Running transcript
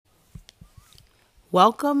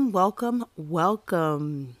Welcome, welcome,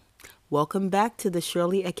 welcome. Welcome back to the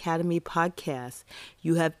Shirley Academy podcast.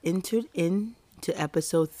 You have entered into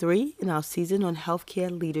episode 3 in our season on healthcare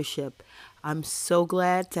leadership. I'm so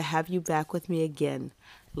glad to have you back with me again.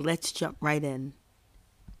 Let's jump right in.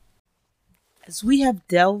 As we have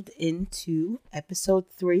delved into episode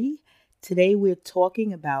 3, today we're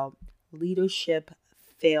talking about leadership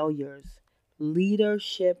failures.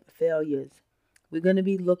 Leadership failures. We're going to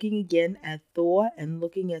be looking again at Thor and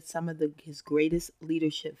looking at some of his greatest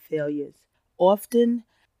leadership failures. Often,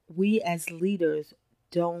 we as leaders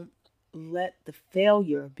don't let the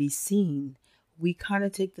failure be seen. We kind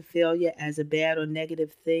of take the failure as a bad or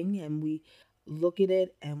negative thing, and we look at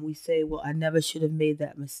it and we say, well, I never should have made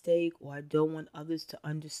that mistake, or I don't want others to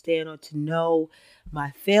understand or to know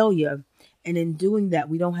my failure. And in doing that,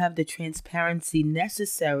 we don't have the transparency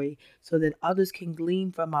necessary so that others can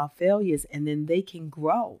glean from our failures and then they can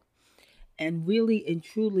grow. And really and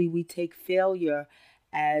truly, we take failure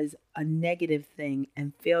as a negative thing,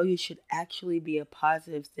 and failure should actually be a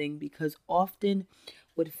positive thing because often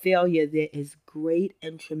with failure, there is great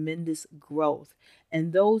and tremendous growth.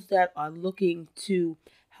 And those that are looking to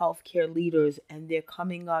healthcare leaders and they're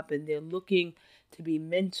coming up and they're looking to be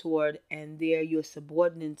mentored and they're your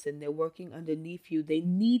subordinates and they're working underneath you, they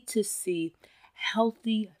need to see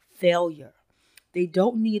healthy failure. They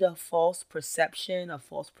don't need a false perception, a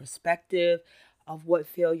false perspective of what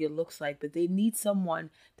failure looks like, but they need someone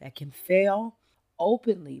that can fail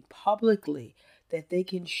openly, publicly, that they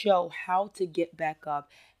can show how to get back up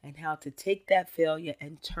and how to take that failure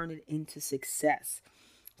and turn it into success.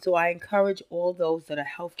 So I encourage all those that are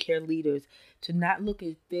healthcare leaders to not look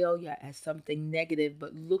at failure as something negative,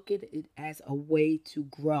 but look at it as a way to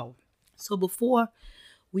grow. So before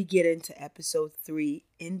we get into episode 3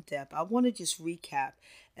 in depth, I want to just recap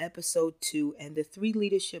episode 2 and the 3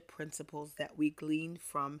 leadership principles that we gleaned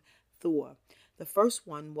from Thor. The first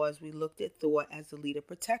one was we looked at Thor as a leader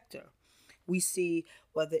protector. We see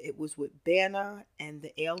whether it was with Banner and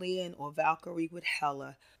the alien or Valkyrie with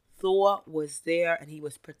Hela, Thor was there and he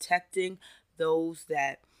was protecting those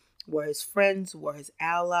that were his friends, were his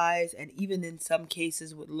allies, and even in some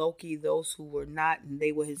cases with Loki, those who were not and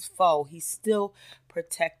they were his foe, he still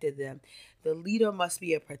protected them. The leader must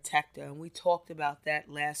be a protector, and we talked about that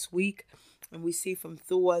last week. And we see from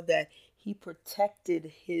Thor that he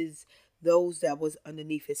protected those that was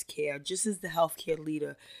underneath his care, just as the healthcare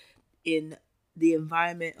leader in the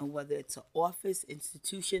environment, and whether it's an office,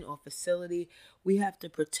 institution, or facility, we have to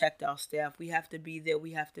protect our staff. We have to be there.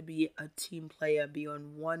 We have to be a team player, be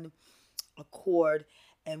on one accord,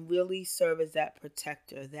 and really serve as that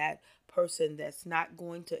protector, that person that's not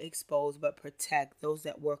going to expose but protect those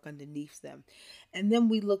that work underneath them. And then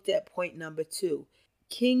we looked at point number 2.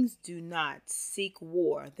 Kings do not seek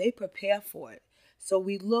war, they prepare for it. So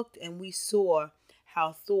we looked and we saw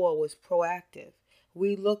how Thor was proactive.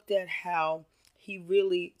 We looked at how he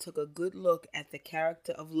really took a good look at the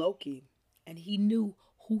character of Loki and he knew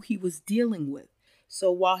who he was dealing with. So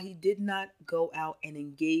while he did not go out and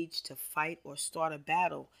engage to fight or start a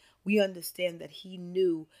battle, we understand that he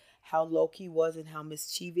knew how Loki was and how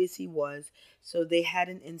mischievous he was. So they had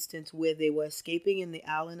an instance where they were escaping in the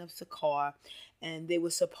island of Sakaar and they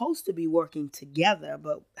were supposed to be working together.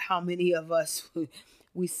 But how many of us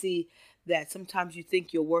we see that sometimes you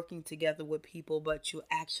think you're working together with people, but you're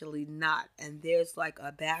actually not. And there's like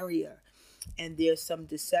a barrier and there's some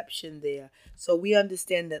deception there. So we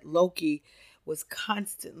understand that Loki was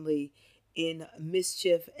constantly in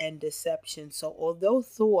mischief and deception. So although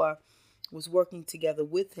Thor was working together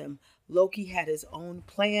with him, Loki had his own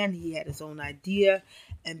plan, he had his own idea,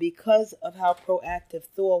 and because of how proactive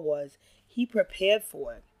Thor was, he prepared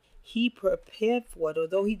for it. He prepared for it.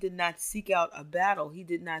 Although he did not seek out a battle, he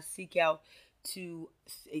did not seek out to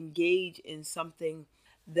engage in something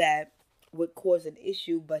that would cause an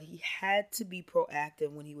issue, but he had to be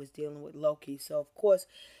proactive when he was dealing with Loki. So, of course,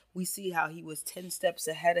 we see how he was 10 steps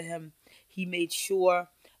ahead of him. He made sure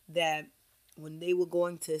that when they were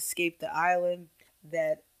going to escape the island,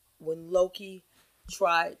 that when Loki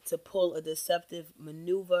tried to pull a deceptive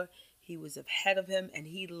maneuver, he was ahead of him and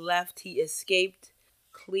he left. He escaped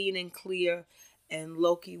clean and clear, and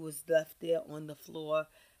Loki was left there on the floor,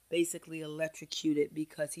 basically electrocuted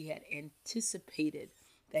because he had anticipated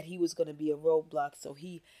that he was going to be a roadblock. So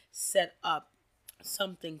he set up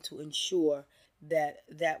something to ensure that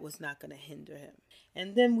that was not going to hinder him.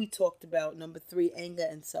 And then we talked about number 3, anger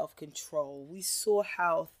and self-control. We saw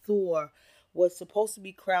how Thor was supposed to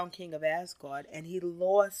be crowned king of Asgard, and he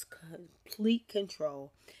lost complete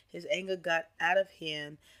control. His anger got out of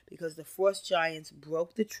hand because the frost giants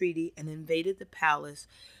broke the treaty and invaded the palace.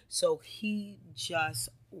 So he just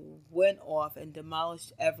went off and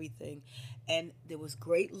demolished everything. And there was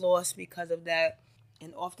great loss because of that.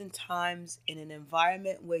 And oftentimes, in an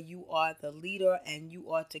environment where you are the leader and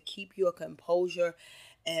you are to keep your composure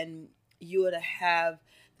and you are to have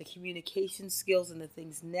the communication skills and the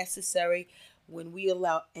things necessary, when we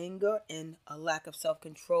allow anger and a lack of self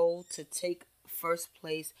control to take first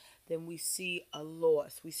place, then we see a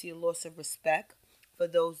loss. We see a loss of respect for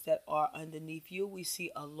those that are underneath you. We see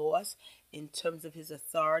a loss in terms of his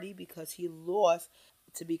authority because he lost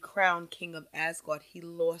to be crowned king of Asgard. He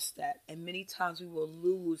lost that. And many times we will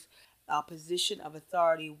lose our position of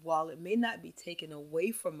authority. While it may not be taken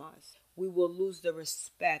away from us, we will lose the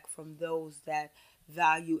respect from those that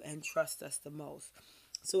value and trust us the most.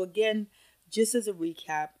 So again, just as a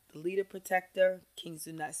recap, the leader protector, kings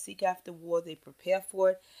do not seek after war, they prepare for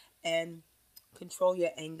it, and control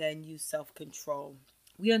your anger and use self-control.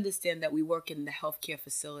 We understand that we work in the healthcare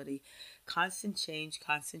facility. Constant change,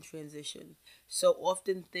 constant transition. So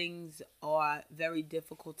often things are very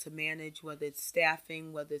difficult to manage, whether it's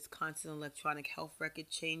staffing, whether it's constant electronic health record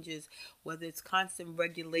changes, whether it's constant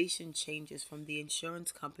regulation changes from the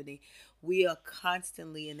insurance company. We are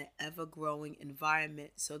constantly in an ever-growing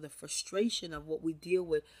environment. So the frustration of what we deal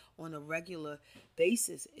with on a regular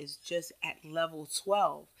basis is just at level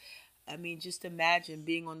 12. I mean, just imagine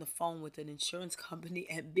being on the phone with an insurance company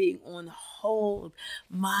and being on hold,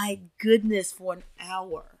 my goodness, for an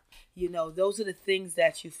hour. Those are the things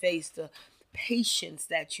that you face, the patience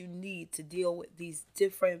that you need to deal with these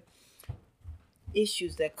different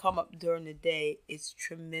issues that come up during the day is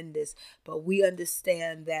tremendous. But we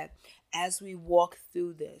understand that as we walk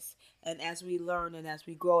through this and as we learn and as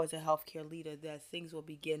we grow as a healthcare leader, that things will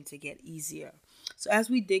begin to get easier. So as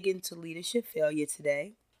we dig into leadership failure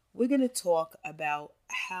today, we're going to talk about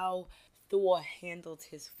how Thor handled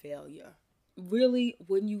his failure. Really,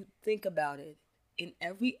 when you think about it, in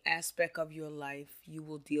every aspect of your life, you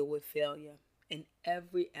will deal with failure. In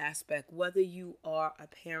every aspect, whether you are a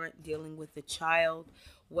parent dealing with a child,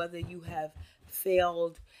 whether you have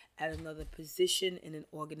failed at another position in an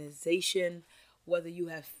organization, whether you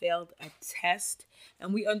have failed a test.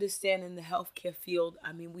 And we understand in the healthcare field,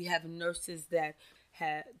 we have nurses that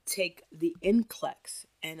take the NCLEX,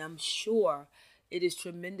 and I'm sure it is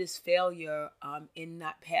tremendous failure in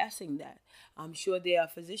not passing that. I'm sure there are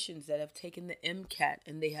physicians that have taken the MCAT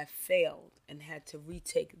and they have failed and had to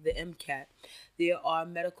retake the MCAT. There are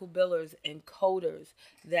medical billers and coders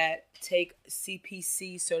that take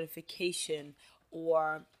CPC certification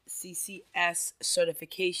or CCS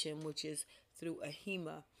certification, which is through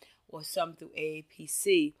AHIMA, or some through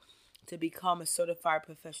AAPC, to become a certified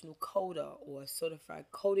professional coder or a certified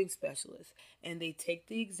coding specialist. And they take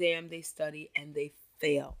the exam, they study, and they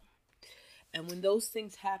fail. And when those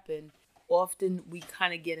things happen, often we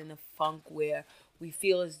kind of get in a funk where we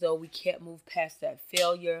feel as though we can't move past that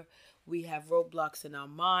failure. We have roadblocks in our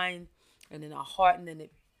mind and in our heart, and then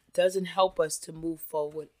it doesn't help us to move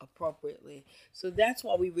forward appropriately. So that's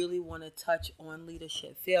why we really want to touch on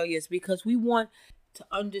leadership failures, because we want to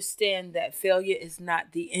understand that failure is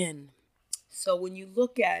not the end. So when you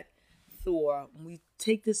look at Thor, when we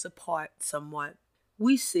take this apart somewhat,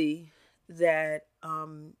 we see that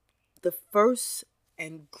the first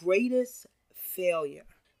and greatest failure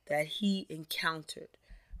that he encountered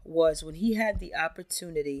was when he had the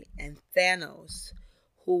opportunity, and Thanos,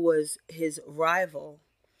 who was his rival,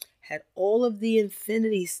 had all of the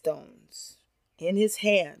Infinity Stones in his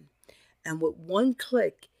hand, and with one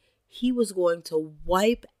click, he was going to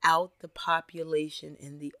wipe out the population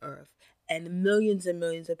in the earth, and millions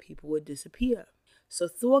of people would disappear. So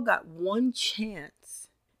Thor got one chance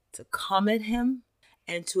to come at him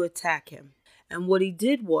and to attack him. And what he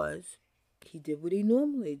did was, he did what he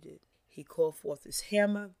normally did. He called forth his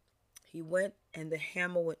hammer. He went, and the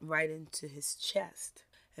hammer went right into his chest.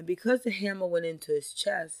 And because the hammer went into his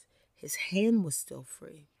chest, his hand was still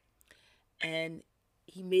free. And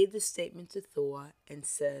he made the statement to Thor and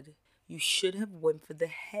said, "You should have went for the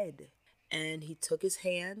head." And he took his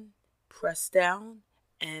hand, pressed down,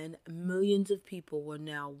 and millions of people were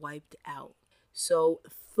now wiped out. So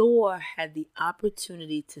Thor had the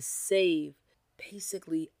opportunity to save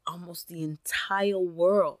basically almost the entire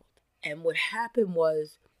world. And what happened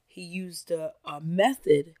was, he used a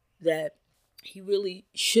method that he really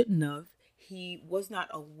shouldn't have. He was not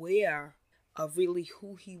aware of really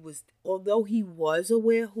who he was. Although he was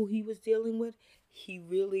aware who he was dealing with, he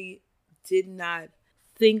really did not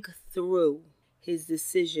think through his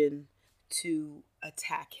decision to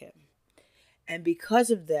attack him. And because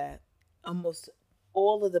of that, almost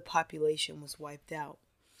all of the population was wiped out.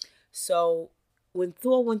 So when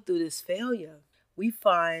Thor went through this failure, we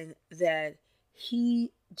find that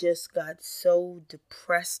he just got so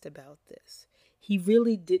depressed about this. He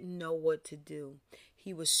really didn't know what to do.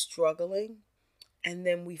 He was struggling. And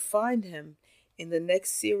then we find him in the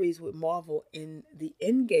next series with Marvel in the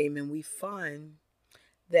Endgame, and we find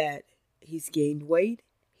that he's gained weight,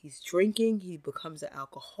 he's drinking, he becomes an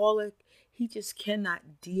alcoholic. He just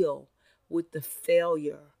cannot deal with the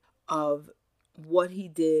failure of what he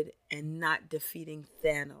did and not defeating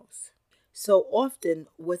Thanos. So often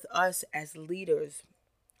with us as leaders,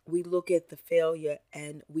 we look at the failure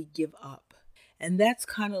and we give up. And that's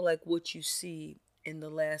kind of like what you see in the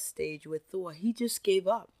last stage with Thor. He just gave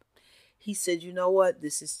up. He said, you know what,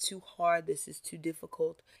 this is too hard, this is too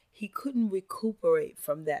difficult. He couldn't recuperate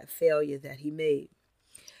from that failure that he made.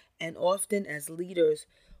 And often as leaders,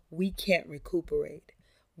 we can't recuperate.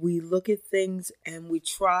 We look at things and we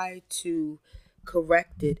try to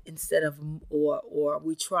correct it instead of, or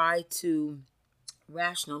we try to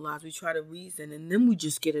rationalize, we try to reason, and then we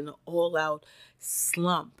just get in an all-out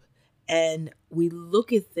slump. And we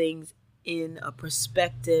look at things in a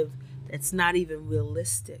perspective that's not even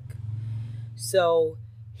realistic. So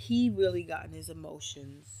he really got in his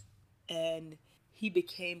emotions and he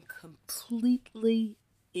became completely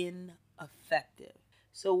ineffective.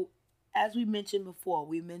 So as we mentioned before,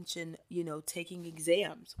 we mentioned, taking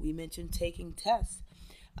exams. We mentioned taking tests.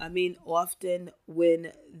 I mean, often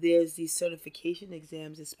when there's these certification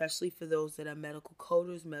exams, especially for those that are medical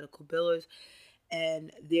coders, medical billers,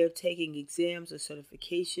 and they're taking exams or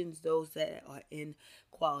certifications, those that are in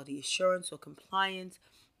quality assurance or compliance,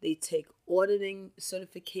 they take auditing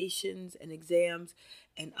certifications and exams.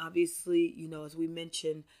 And obviously, as we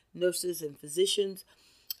mentioned, nurses and physicians.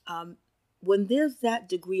 When there's that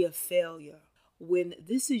degree of failure, when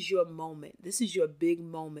this is your moment, this is your big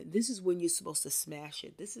moment, this is when you're supposed to smash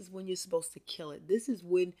it, this is when you're supposed to kill it, this is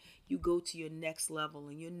when you go to your next level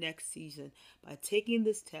in your next season by taking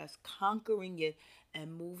this test, conquering it,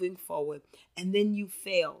 and moving forward, and then you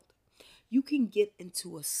failed. You can get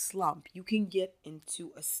into a slump. You can get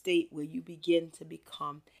into a state where you begin to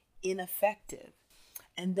become ineffective.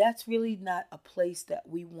 And that's really not a place that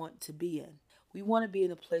we want to be in. We want to be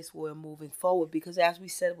in a place where we're moving forward because, as we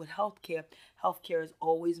said with healthcare is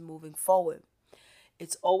always moving forward.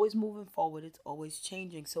 It's always moving forward. It's always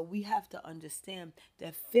changing. So we have to understand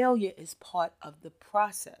that failure is part of the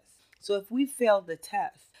process. So if we fail the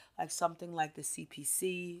test, like something like the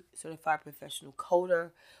CPC, Certified Professional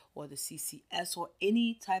Coder, or the CCS, or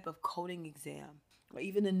any type of coding exam, or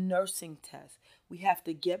even a nursing test, we have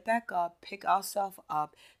to get back up, pick ourselves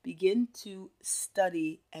up, begin to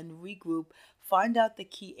study and regroup, find out the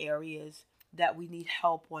key areas that we need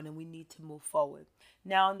help on and we need to move forward.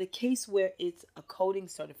 Now, in the case where it's a coding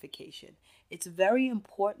certification, it's very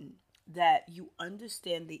important that you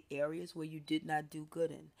understand the areas where you did not do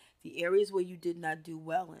good in, the areas where you did not do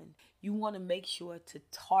well in. You want to make sure to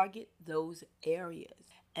target those areas.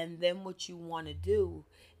 And then what you want to do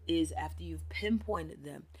is, after you've pinpointed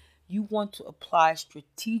them, you want to apply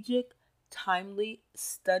strategic, timely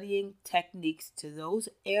studying techniques to those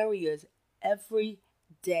areas every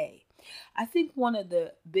day. I think one of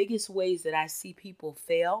the biggest ways that I see people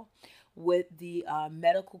fail with the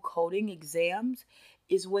medical coding exams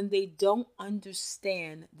is when they don't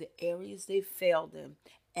understand the areas they failed in.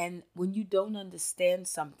 And when you don't understand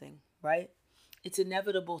something, right, it's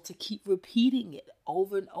inevitable to keep repeating it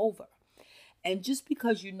over and over. And just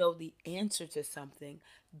because you know the answer to something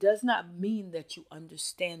does not mean that you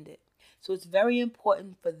understand it. So it's very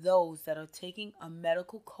important for those that are taking a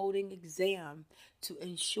medical coding exam to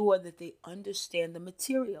ensure that they understand the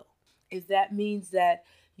material. If that means that,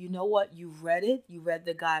 you know what, you've read it, you read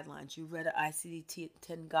the guidelines, you read an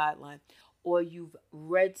ICD-10 guideline, or you've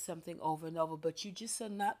read something over and over, but you just are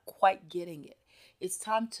not quite getting it. It's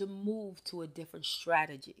time to move to a different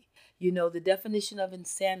strategy. The definition of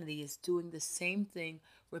insanity is doing the same thing,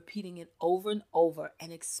 repeating it over and over,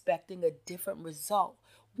 and expecting a different result.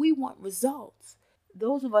 We want results.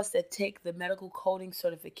 Those of us that take the medical coding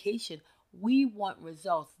certification, we want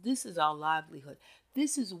results. This is our livelihood.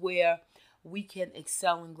 This is where we can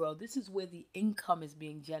excel and grow. This is where the income is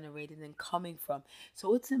being generated and coming from.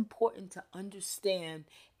 So it's important to understand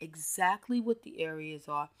exactly what the areas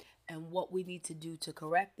are and what we need to do to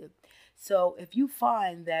correct it. So if you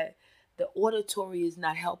find that the auditory is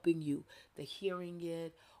not helping you, the hearing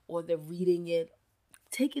it or the reading it,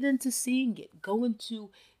 take it into seeing it. Go into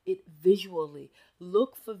it visually.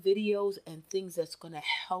 Look for videos and things that's going to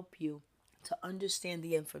help you to understand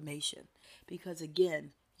the information. Because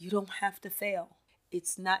again, you don't have to fail.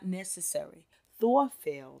 It's not necessary. Thor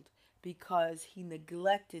failed because he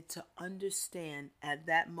neglected to understand at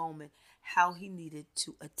that moment how he needed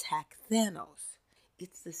to attack Thanos.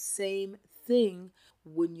 It's the same thing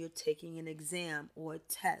when you're taking an exam or a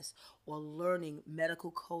test or learning medical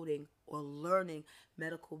coding or learning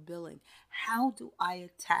medical billing. How do I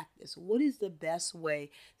attack this? What is the best way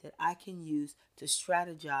that I can use to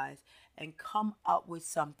strategize and come up with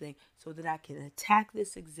something so that I can attack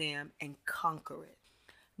this exam and conquer it?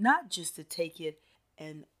 Not just to take it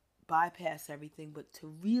and bypass everything, but to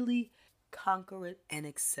really conquer it and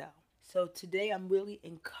excel. So today I'm really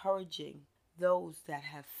encouraging those that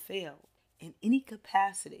have failed in any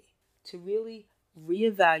capacity to really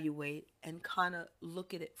reevaluate and kind of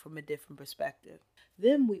look at it from a different perspective.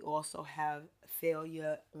 Then we also have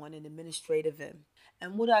failure on an administrative end.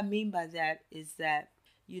 And what I mean by that is that,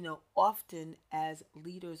 often as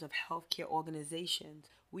leaders of healthcare organizations,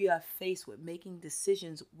 we are faced with making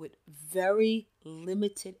decisions with very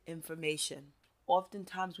limited information.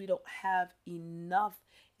 Oftentimes, we don't have enough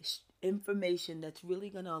information that's really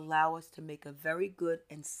going to allow us to make a very good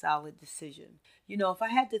and solid decision. If I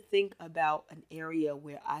had to think about an area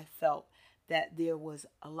where I felt that there was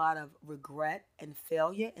a lot of regret and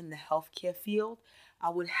failure in the healthcare field, I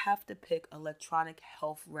would have to pick electronic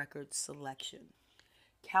health record selection.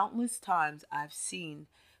 Countless times I've seen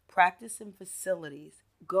practice and facilities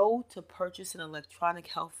go to purchase an electronic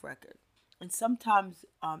health record. And sometimes,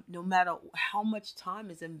 no matter how much time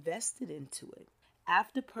is invested into it,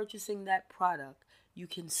 after purchasing that product, you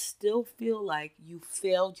can still feel like you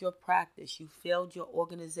failed your practice, you failed your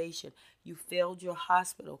organization, you failed your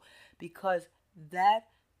hospital because that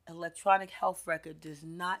electronic health record does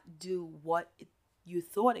not do what you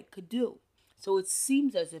thought it could do. So it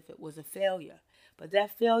seems as if it was a failure. But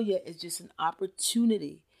that failure is just an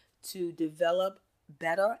opportunity to develop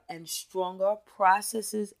better and stronger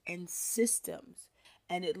processes and systems.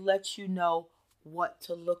 And it lets you know what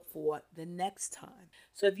to look for the next time.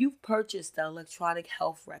 So if you've purchased the electronic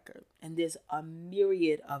health record, and there's a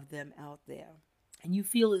myriad of them out there, and you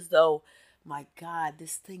feel as though, my God,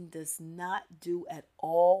 this thing does not do at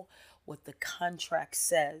all what the contract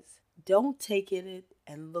says, don't take it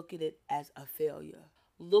and look at it as a failure.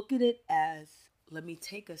 Look at it as, let me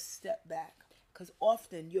take a step back. Because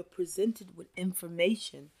often you're presented with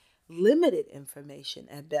information, limited information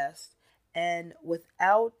at best, and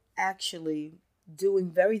without actually doing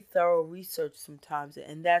very thorough research sometimes.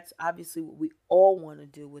 And that's obviously what we all want to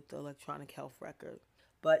do with the electronic health record.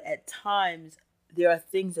 But at times, there are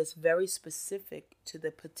things that's very specific to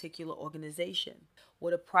the particular organization.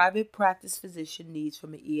 What a private practice physician needs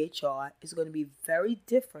from an EHR is going to be very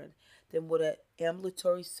different than what an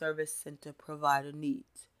ambulatory service center provider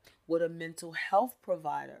needs. What a mental health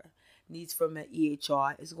provider needs from an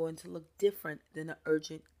EHR is going to look different than an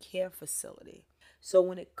urgent care facility. So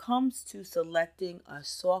when it comes to selecting a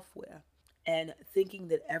software and thinking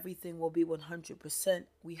that everything will be 100%,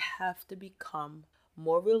 we have to become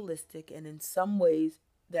more realistic. And in some ways,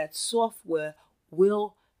 that software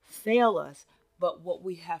will fail us. But what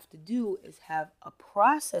we have to do is have a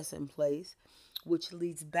process in place, which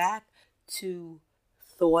leads back to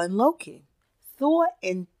Thor and Loki. Thor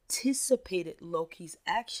anticipated Loki's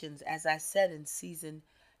actions, as I said in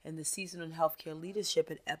the season on healthcare leadership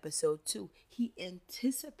in episode 2. He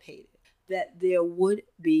anticipated that there would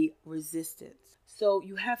be resistance. So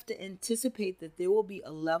you have to anticipate that there will be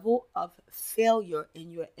a level of failure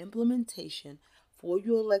in your implementation for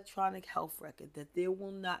your electronic health record, that there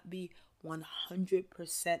will not be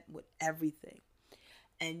 100% with everything.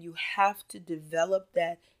 And you have to develop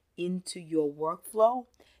that into your workflow,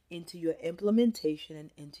 into your implementation,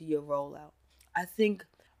 and into your rollout. I think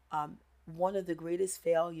one of the greatest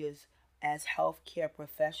failures as healthcare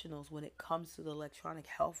professionals when it comes to the electronic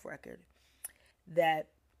health record that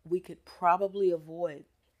we could probably avoid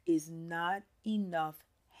is not enough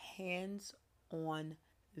hands-on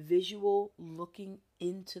visual looking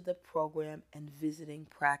into the program and visiting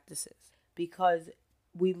practices. Because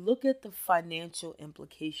we look at the financial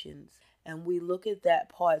implications and we look at that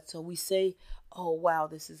part. So we say, oh, wow,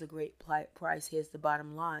 this is a great price. Here's the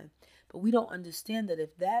bottom line. But we don't understand that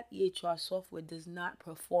if that EHR software does not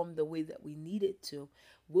perform the way that we need it to,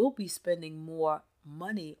 we'll be spending more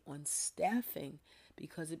money on staffing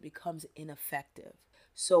because it becomes ineffective.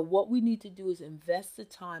 So what we need to do is invest the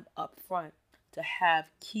time up front to have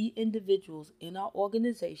key individuals in our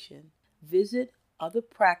organization visit other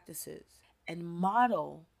practices and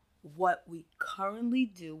model what we currently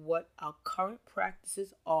do, what our current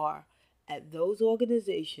practices are at those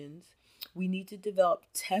organizations, We need to develop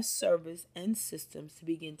test servers and systems to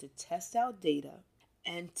begin to test out data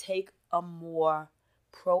and take a more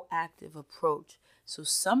proactive approach. So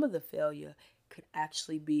some of the failure could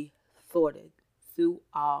actually be thwarted through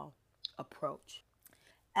our approach.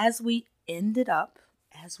 As we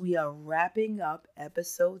are wrapping up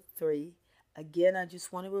episode 3, again, I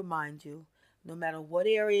just want to remind you, no matter what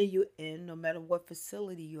area you're in, no matter what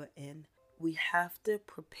facility you're in, we have to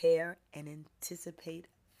prepare and anticipate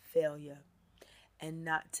failure and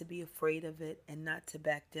not to be afraid of it and not to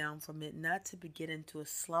back down from it, not to get into a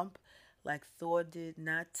slump like Thor did,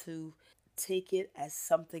 not to take it as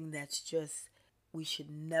something that's just we should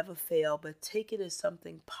never fail, but take it as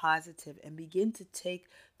something positive and begin to take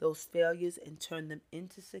those failures and turn them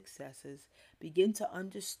into successes. Begin to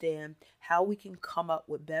understand how we can come up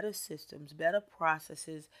with better systems, better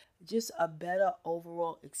processes, just a better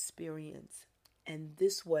overall experience. And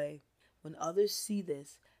this way, when others see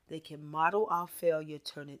this, they can model our failure,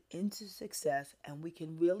 turn it into success, and we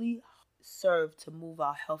can really serve to move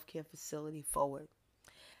our healthcare facility forward.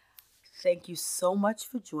 Thank you so much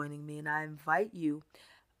for joining me, and I invite you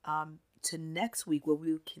to next week where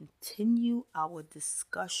we will continue our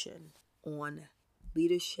discussion on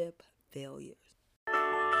leadership failures.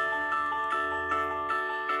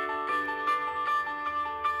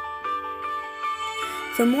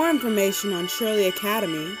 For more information on Shirley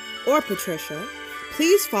Academy or Patricia,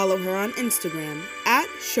 please follow her on Instagram at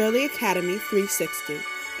ShirleyAcademy360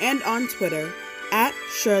 and on Twitter at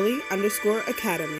Shirley_Academy.